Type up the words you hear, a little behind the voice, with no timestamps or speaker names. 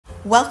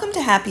Welcome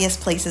to Happiest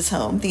Places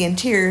Home, the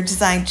interior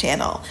design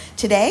channel.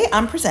 Today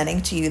I'm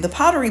presenting to you the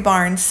Pottery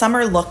Barn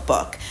Summer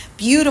Lookbook.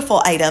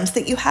 Beautiful items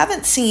that you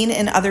haven't seen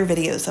in other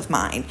videos of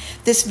mine.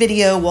 This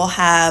video will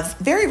have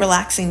very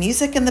relaxing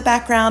music in the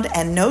background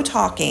and no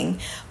talking,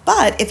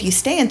 but if you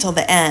stay until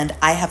the end,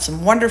 I have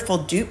some wonderful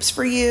dupes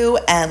for you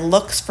and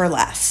looks for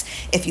less.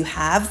 If you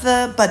have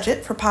the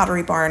budget for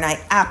Pottery Barn,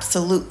 I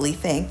absolutely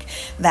think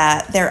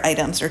that their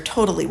items are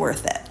totally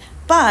worth it.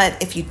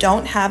 But if you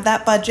don't have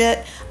that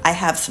budget, I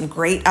have some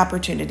great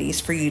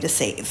opportunities for you to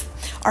save.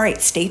 All right,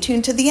 stay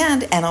tuned to the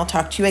end and I'll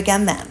talk to you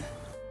again then.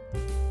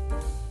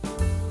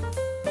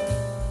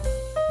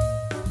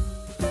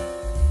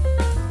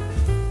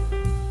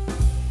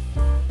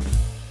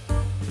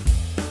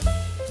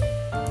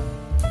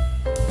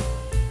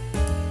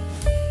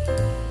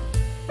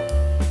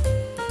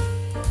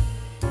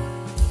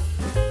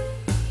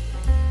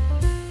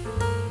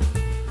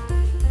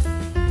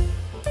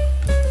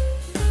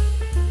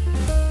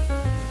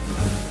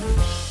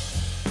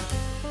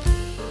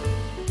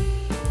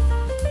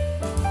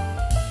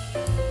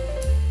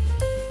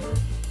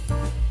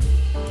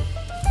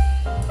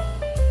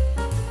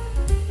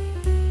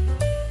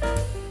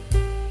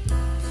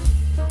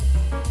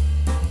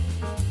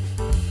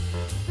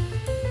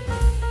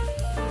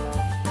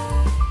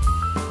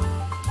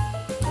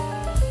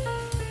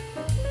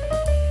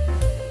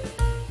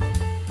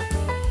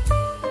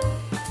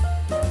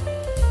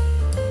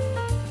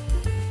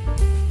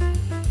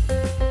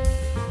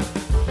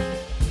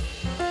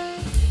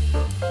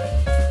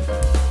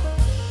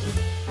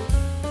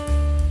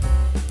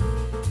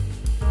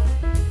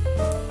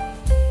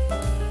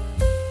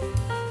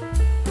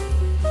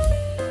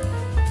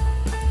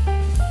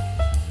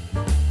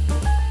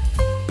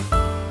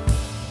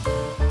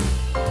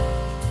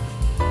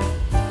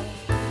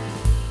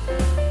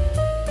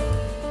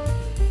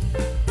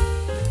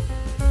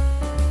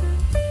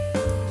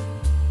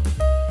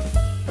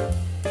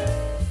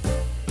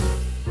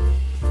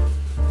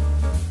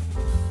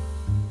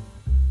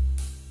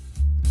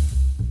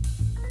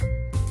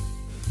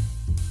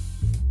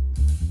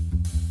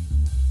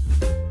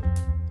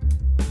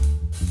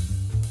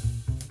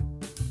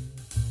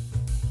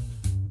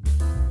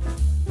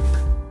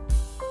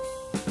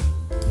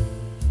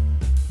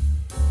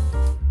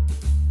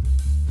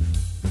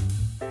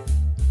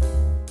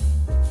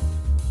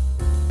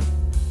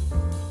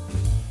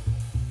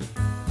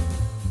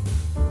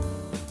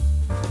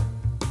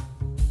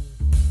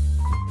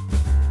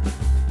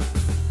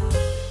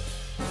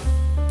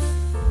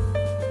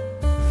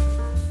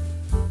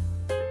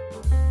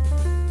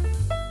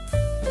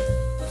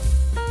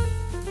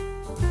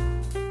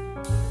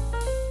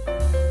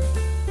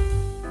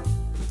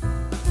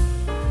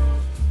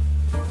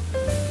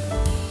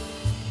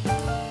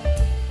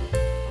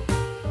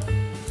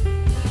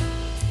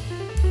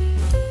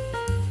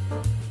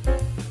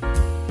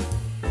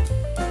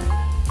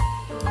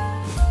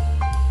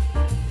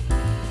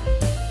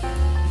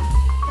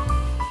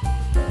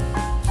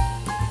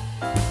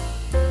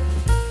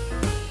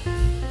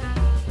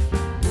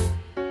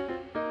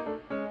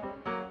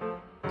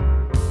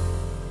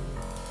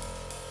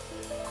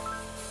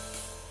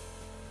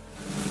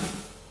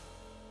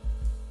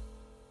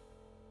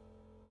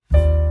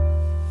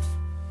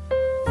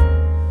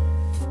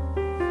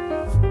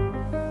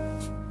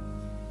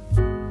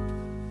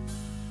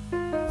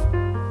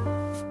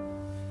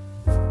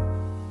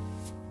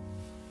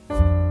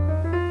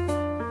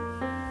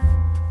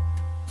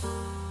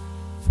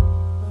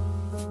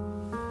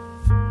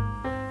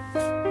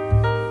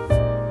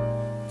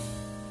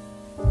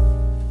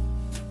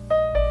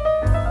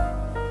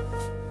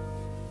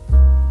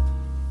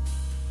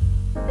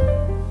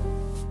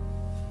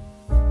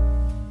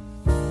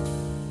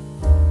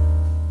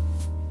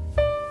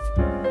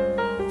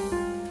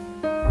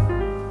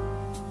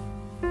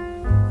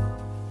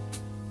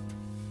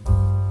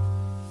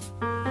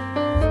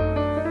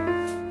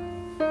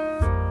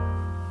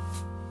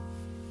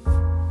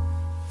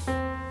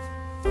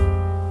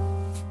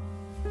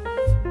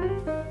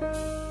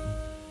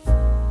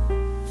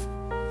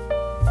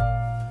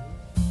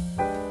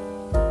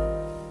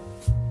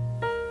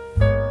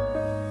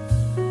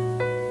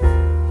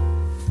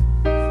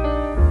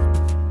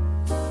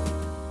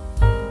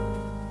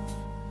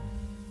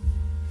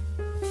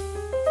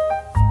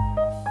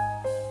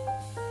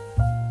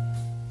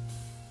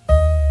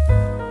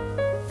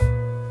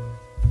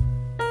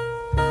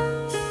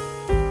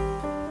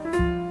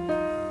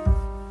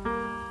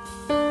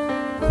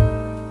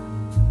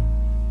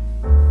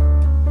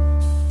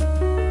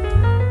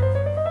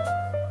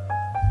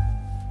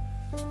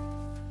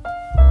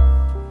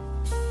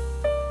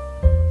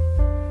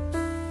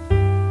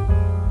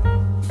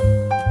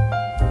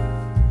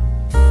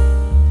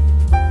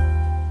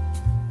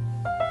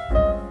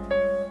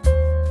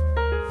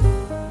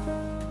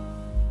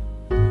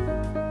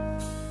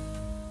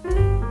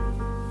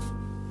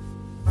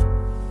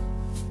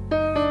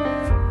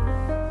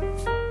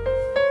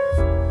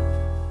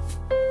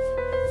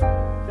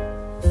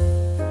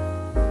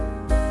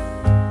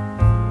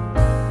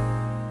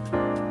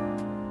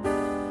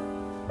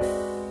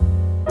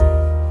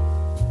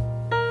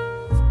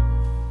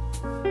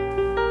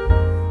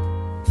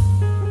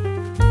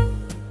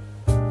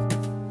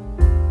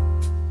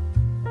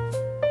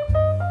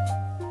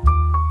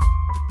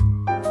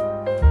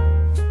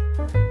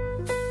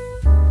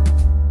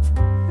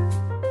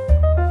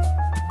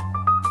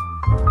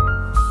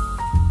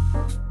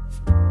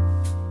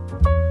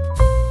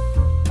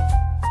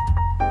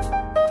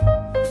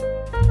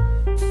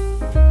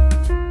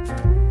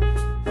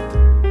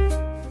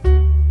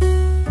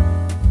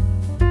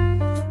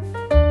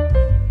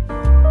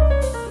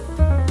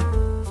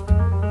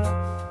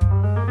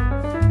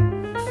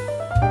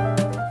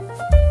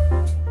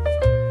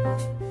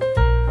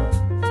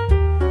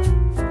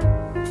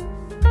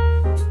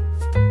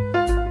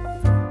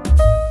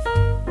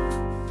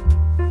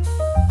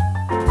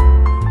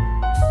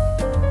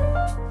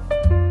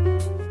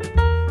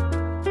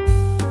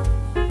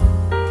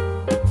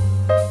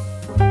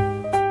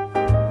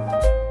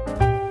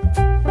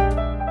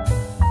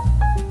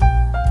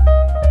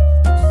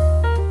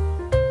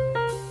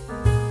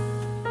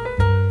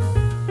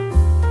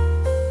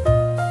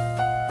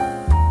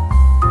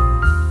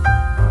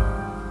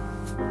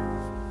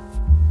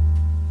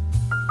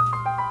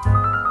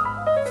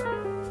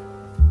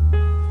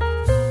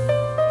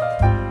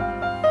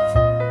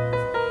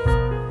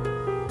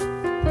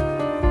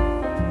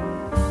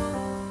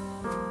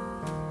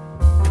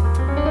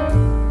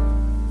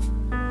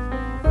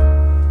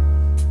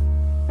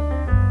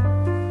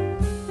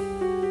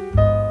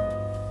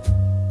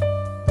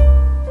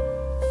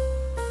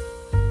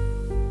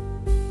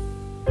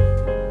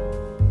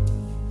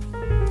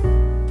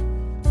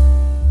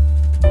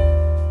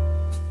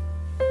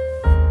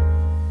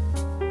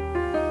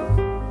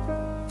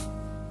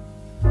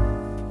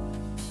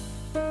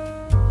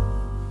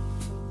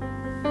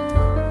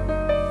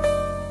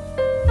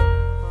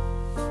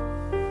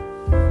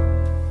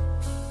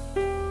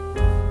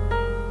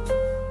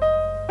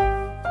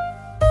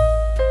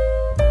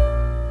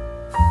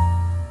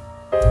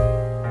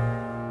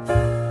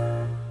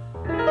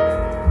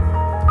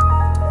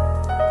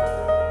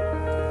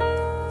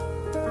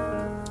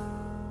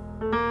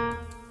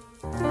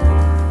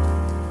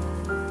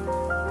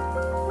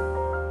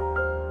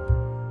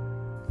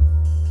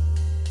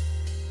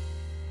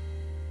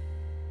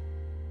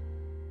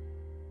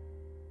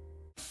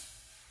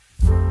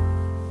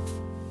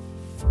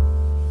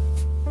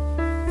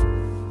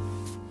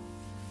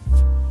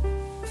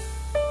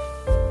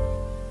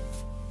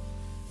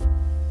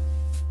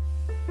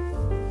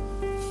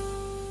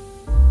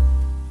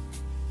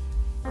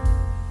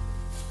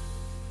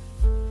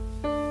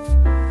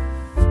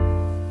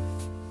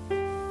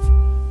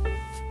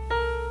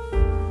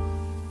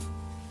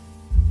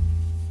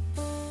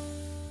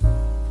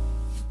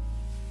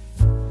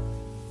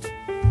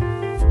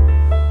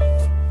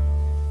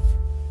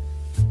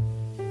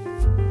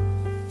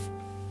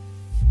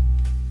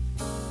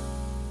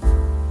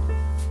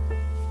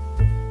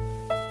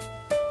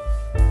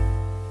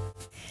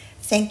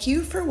 Thank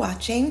you for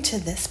watching to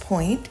this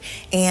point,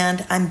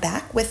 and I'm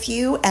back with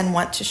you and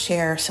want to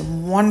share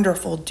some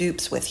wonderful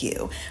dupes with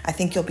you. I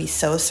think you'll be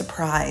so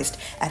surprised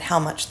at how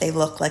much they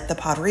look like the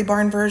Pottery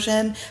Barn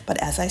version, but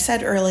as I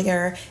said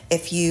earlier,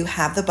 if you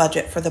have the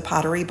budget for the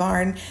Pottery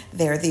Barn,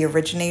 they're the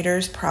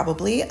originators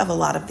probably of a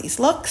lot of these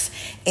looks,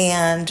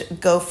 and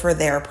go for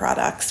their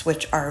products,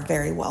 which are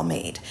very well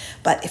made.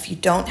 But if you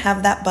don't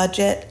have that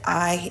budget,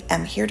 I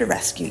am here to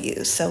rescue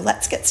you, so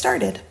let's get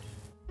started.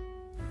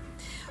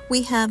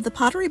 We have the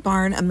Pottery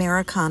Barn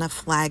Americana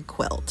flag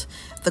quilt.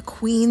 The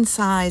queen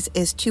size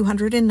is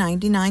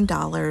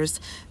 $299,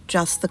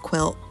 just the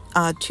quilt.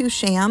 Two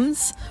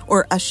shams,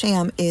 or a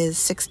sham, is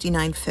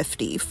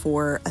 $69.50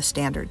 for a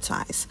standard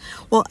size.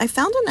 Well, I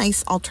found a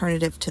nice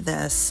alternative to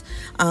this.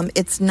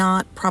 It's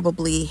not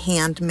probably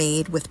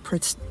handmade with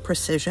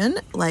precision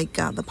like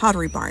the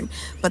Pottery Barn,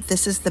 but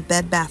this is the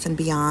Bed Bath &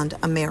 Beyond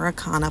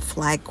Americana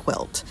flag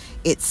quilt.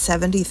 It's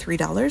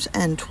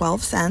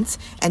 $73.12,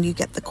 and you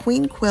get the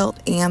queen quilt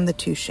and the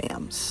two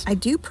shams. I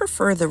do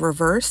prefer the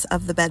reverse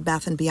of the Bed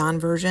Bath &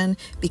 Beyond version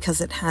because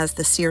it has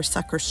the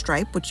seersucker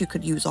stripe, which you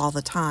could use all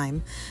the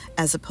time,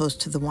 as opposed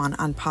to the one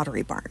on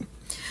Pottery Barn.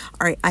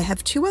 All right, I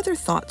have two other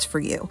thoughts for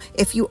you.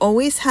 If you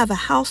always have a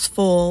house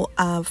full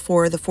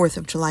for the 4th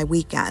of July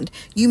weekend,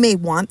 you may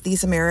want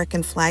these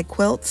American flag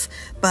quilts,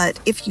 but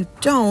if you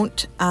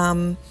don't,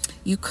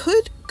 you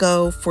could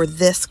go for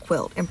this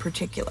quilt in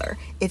particular.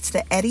 It's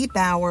the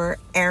Bauer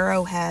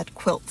Arrowhead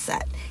quilt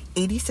set,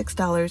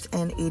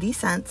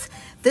 $86.80.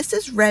 This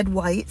is red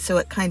white, so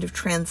it kind of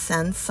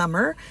transcends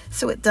summer.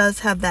 So it does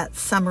have that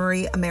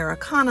summery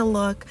Americana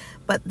look,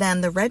 but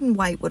then the red and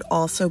white would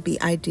also be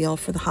ideal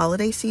for the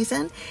holiday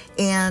season.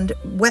 And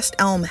West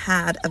Elm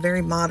had a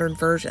very modern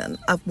version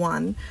of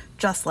one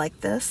just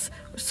like this,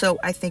 so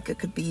I think it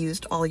could be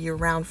used all year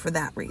round for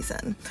that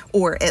reason,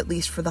 or at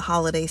least for the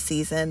holiday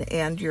season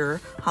and your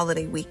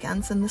holiday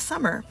weekends in the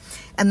summer.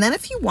 And then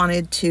if you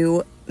wanted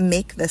to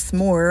make this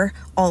more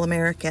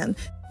all-American,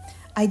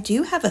 I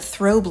do have a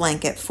throw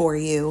blanket for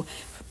you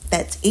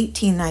that's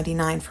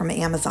 $18.99 from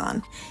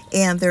Amazon.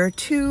 And there are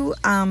two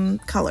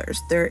colors.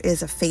 There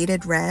is a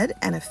faded red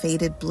and a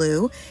faded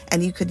blue,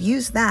 and you could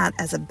use that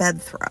as a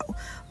bed throw.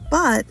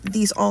 But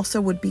these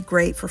also would be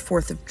great for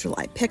 4th of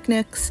July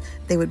picnics.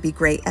 They would be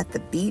great at the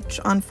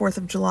beach on 4th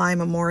of July,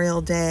 Memorial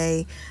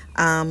Day,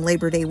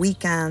 Labor Day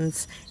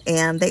weekends,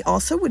 and they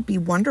also would be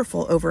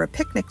wonderful over a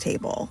picnic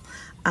table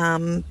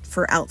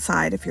for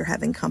outside if you're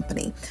having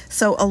company.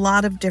 So a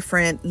lot of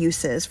different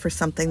uses for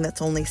something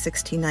that's only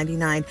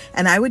 $16.99,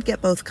 and I would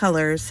get both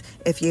colors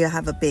if you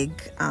have a big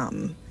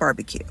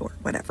barbecue or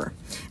whatever.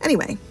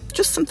 Anyway,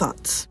 just some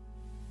thoughts.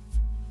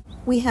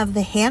 We have the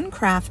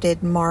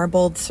handcrafted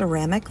marbled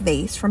ceramic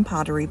vase from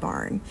Pottery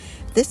Barn.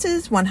 This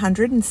is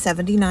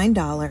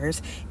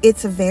 $179.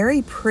 It's a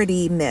very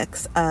pretty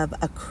mix of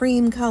a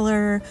cream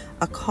color,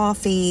 a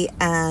coffee,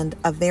 and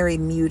a very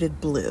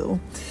muted blue.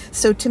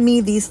 So to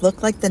me, these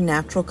look like the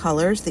natural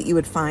colors that you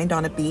would find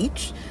on a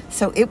beach.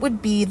 So it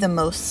would be the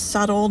most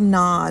subtle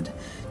nod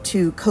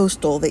to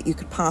coastal that you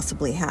could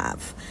possibly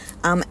have.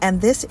 And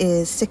this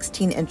is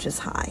 16 inches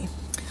high.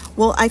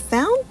 Well, I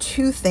found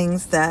two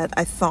things that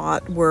I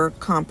thought were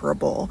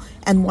comparable,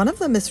 and one of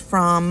them is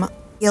from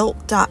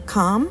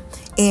Quilts.com,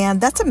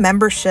 and that's a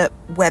membership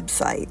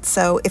website.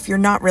 So if you're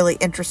not really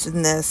interested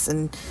in this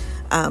and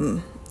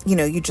you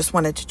know, you just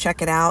wanted to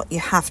check it out, you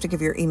have to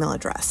give your email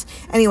address.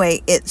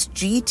 Anyway, it's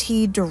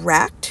GT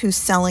Direct who's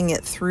selling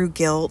it through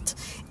Gilt,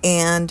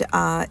 and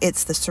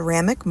it's the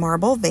ceramic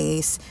marble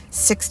vase,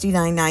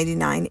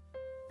 $69.99.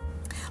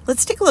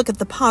 Let's take a look at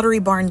the Pottery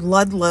Barn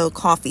Ludlow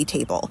coffee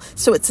table.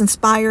 So it's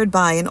inspired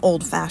by an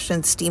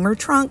old-fashioned steamer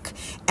trunk,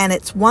 and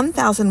it's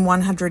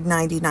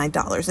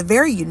 $1,199, a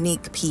very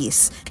unique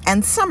piece,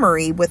 and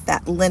summery with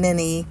that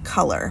linen-y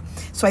color.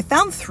 So I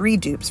found 3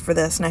 dupes for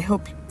this, and I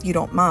hope you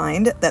don't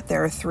mind that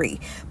there are 3,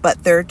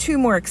 but there are 2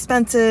 more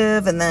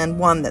expensive and then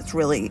one that's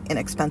really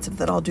inexpensive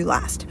that I'll do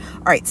last.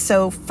 All right,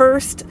 so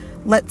first,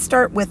 let's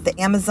start with the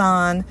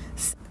Amazon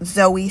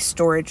Zoe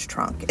storage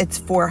trunk. It's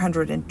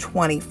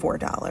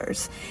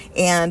 $424,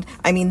 and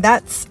I mean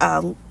that's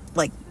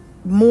like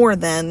more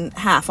than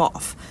half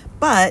off.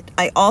 But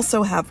I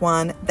also have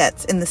one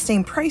that's in the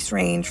same price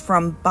range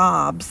from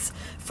Bob's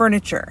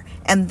Furniture,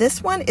 and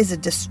this one is a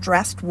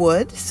distressed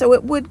wood, so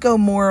it would go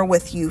more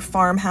with you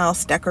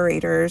farmhouse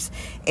decorators,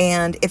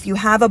 and if you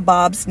have a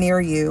Bob's near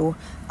you,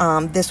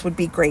 this would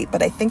be great.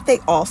 But I think they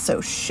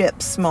also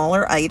ship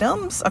smaller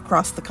items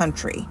across the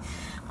country.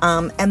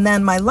 And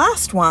then my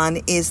last one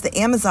is the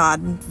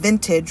Amazon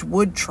vintage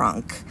wood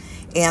trunk,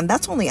 and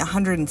that's only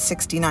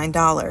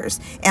 $169.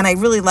 And I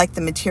really like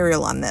the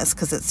material on this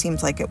because it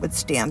seems like it would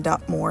stand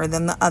up more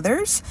than the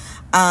others.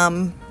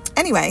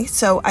 Anyway,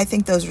 so I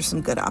think those are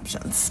some good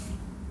options.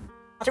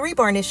 Pottery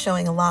Barn is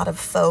showing a lot of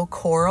faux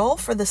coral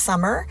for the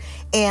summer,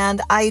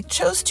 and I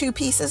chose 2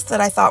 pieces that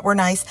I thought were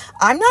nice.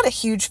 I'm not a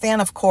huge fan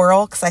of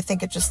coral because I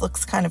think it just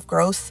looks kind of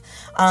gross,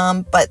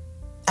 but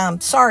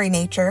Sorry,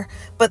 nature,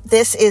 but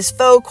this is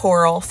faux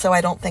coral, so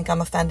I don't think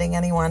I'm offending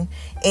anyone.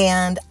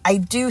 And I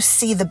do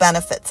see the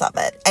benefits of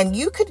it. And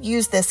you could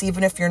use this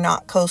even if you're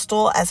not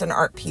coastal as an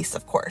art piece,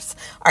 of course.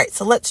 All right,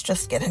 so let's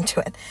just get into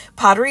it.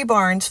 Pottery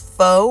Barn's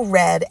Faux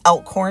Red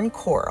Elkhorn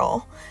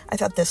Coral. I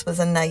thought this was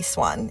a nice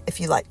one if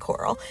you like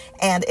coral.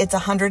 And it's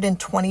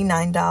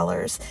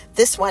 $129.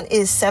 This one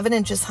is 7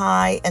 inches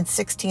high and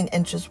 16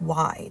 inches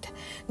wide.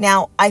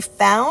 Now, I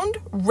found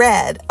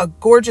red, a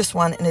gorgeous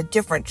one in a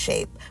different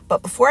shape.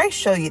 But before I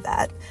show you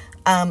that,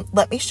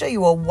 let me show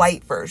you a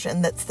white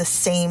version that's the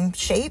same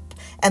shape.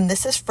 And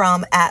this is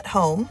from At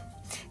Home.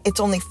 It's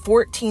only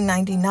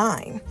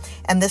 $14.99,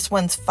 and this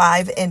one's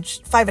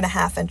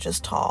 5.5 inches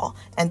tall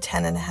and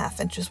 10.5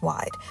 inches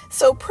wide.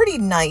 So pretty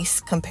nice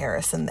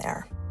comparison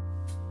there.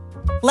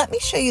 Let me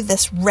show you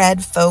this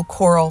red faux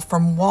coral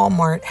from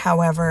Walmart,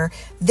 however.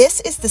 This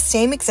is the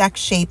same exact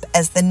shape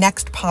as the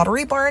next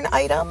Pottery Barn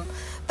item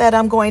that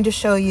I'm going to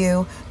show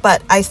you,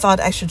 but I thought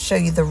I should show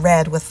you the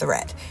red with the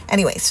red.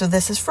 Anyway, so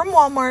this is from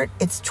Walmart.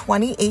 It's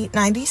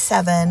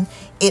 $28.97.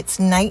 It's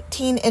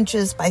 19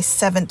 inches by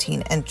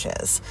 17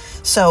 inches.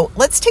 So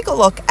let's take a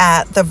look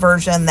at the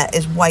version that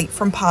is white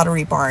from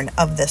Pottery Barn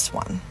of this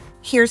one.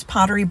 Here's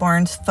Pottery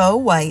Barn's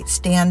Faux White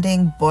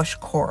Standing Bush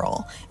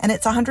Coral, and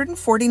it's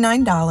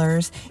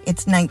 $149.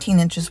 It's 19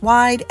 inches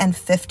wide and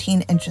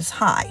 15 inches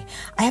high.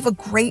 I have a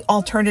great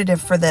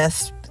alternative for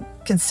this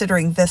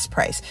considering this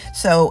price.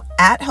 So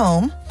At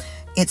Home,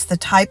 it's the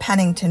Ty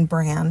Pennington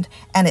brand,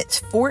 and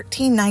it's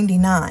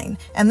 $14.99.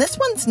 And this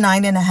one's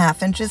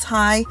 9.5 inches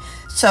high.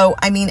 So,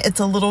 I mean, it's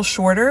a little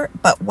shorter,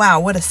 but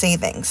wow, what a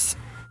savings.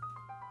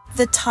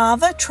 The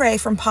Tava tray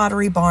from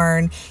Pottery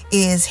Barn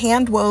is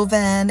hand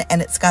woven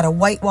and it's got a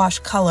whitewash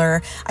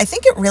color. I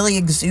think it really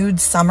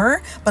exudes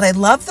summer, but I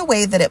love the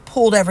way that it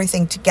pulled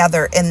everything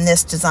together in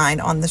this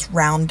design on this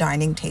round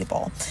dining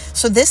table.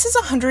 So this is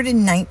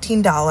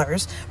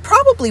 $119,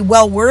 probably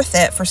well worth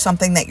it for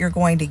something that you're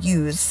going to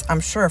use, I'm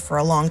sure, for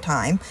a long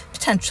time,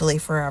 potentially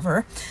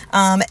forever.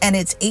 And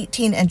it's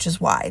 18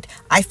 inches wide.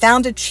 I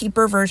found a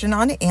cheaper version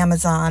on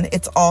Amazon.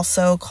 It's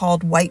also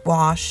called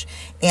whitewash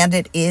and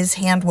it is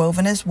hand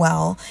woven as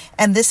well.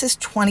 And this is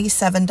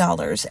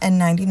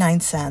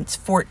 $27.99,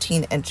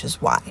 14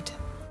 inches wide.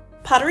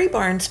 Pottery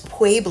Barn's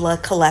Puebla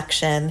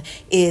collection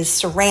is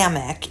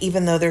ceramic,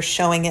 even though they're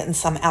showing it in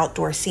some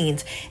outdoor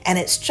scenes. And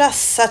it's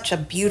just such a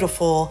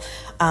beautiful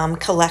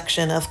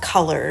collection of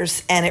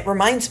colors. And it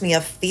reminds me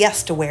of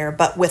Fiesta ware,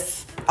 but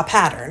with a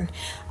pattern.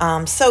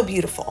 So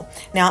beautiful.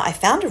 Now, I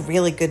found a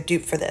really good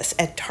dupe for this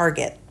at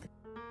Target.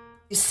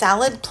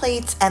 Salad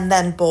plates and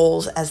then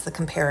bowls as the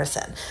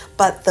comparison.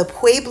 But the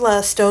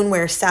Puebla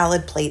stoneware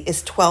salad plate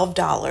is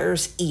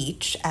 $12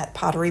 each at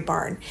Pottery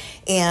Barn.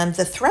 And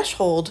the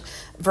threshold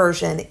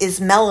version is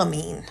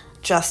melamine,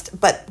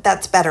 but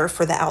that's better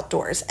for the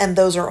outdoors. And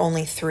those are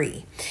only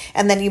 $3.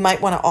 And then you might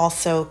want to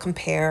also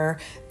compare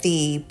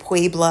the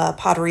Puebla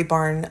Pottery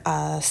Barn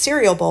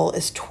cereal bowl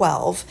is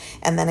 $12.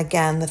 And then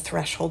again, the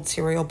threshold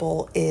cereal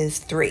bowl is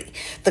 $3.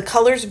 The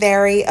colors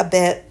vary a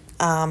bit,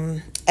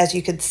 as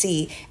you could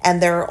see,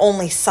 and there are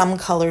only some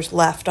colors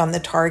left on the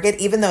Target.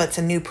 Even though it's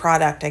a new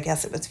product, I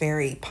guess it was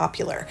very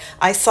popular.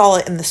 I saw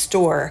it in the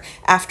store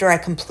after I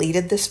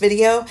completed this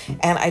video,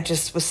 and I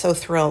just was so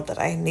thrilled that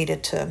I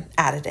needed to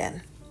add it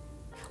in.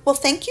 Well,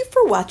 thank you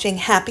for watching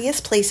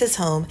Happiest Places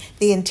Home,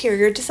 the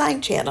interior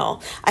design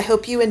channel. I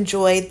hope you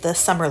enjoyed the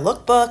summer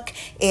lookbook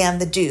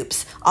and the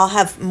dupes. I'll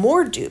have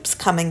more dupes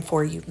coming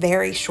for you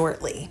very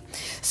shortly.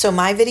 So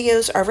my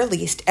videos are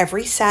released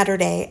every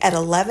Saturday at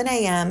 11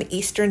 a.m.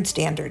 Eastern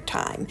Standard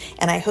Time,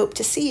 and I hope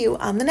to see you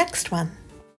on the next one.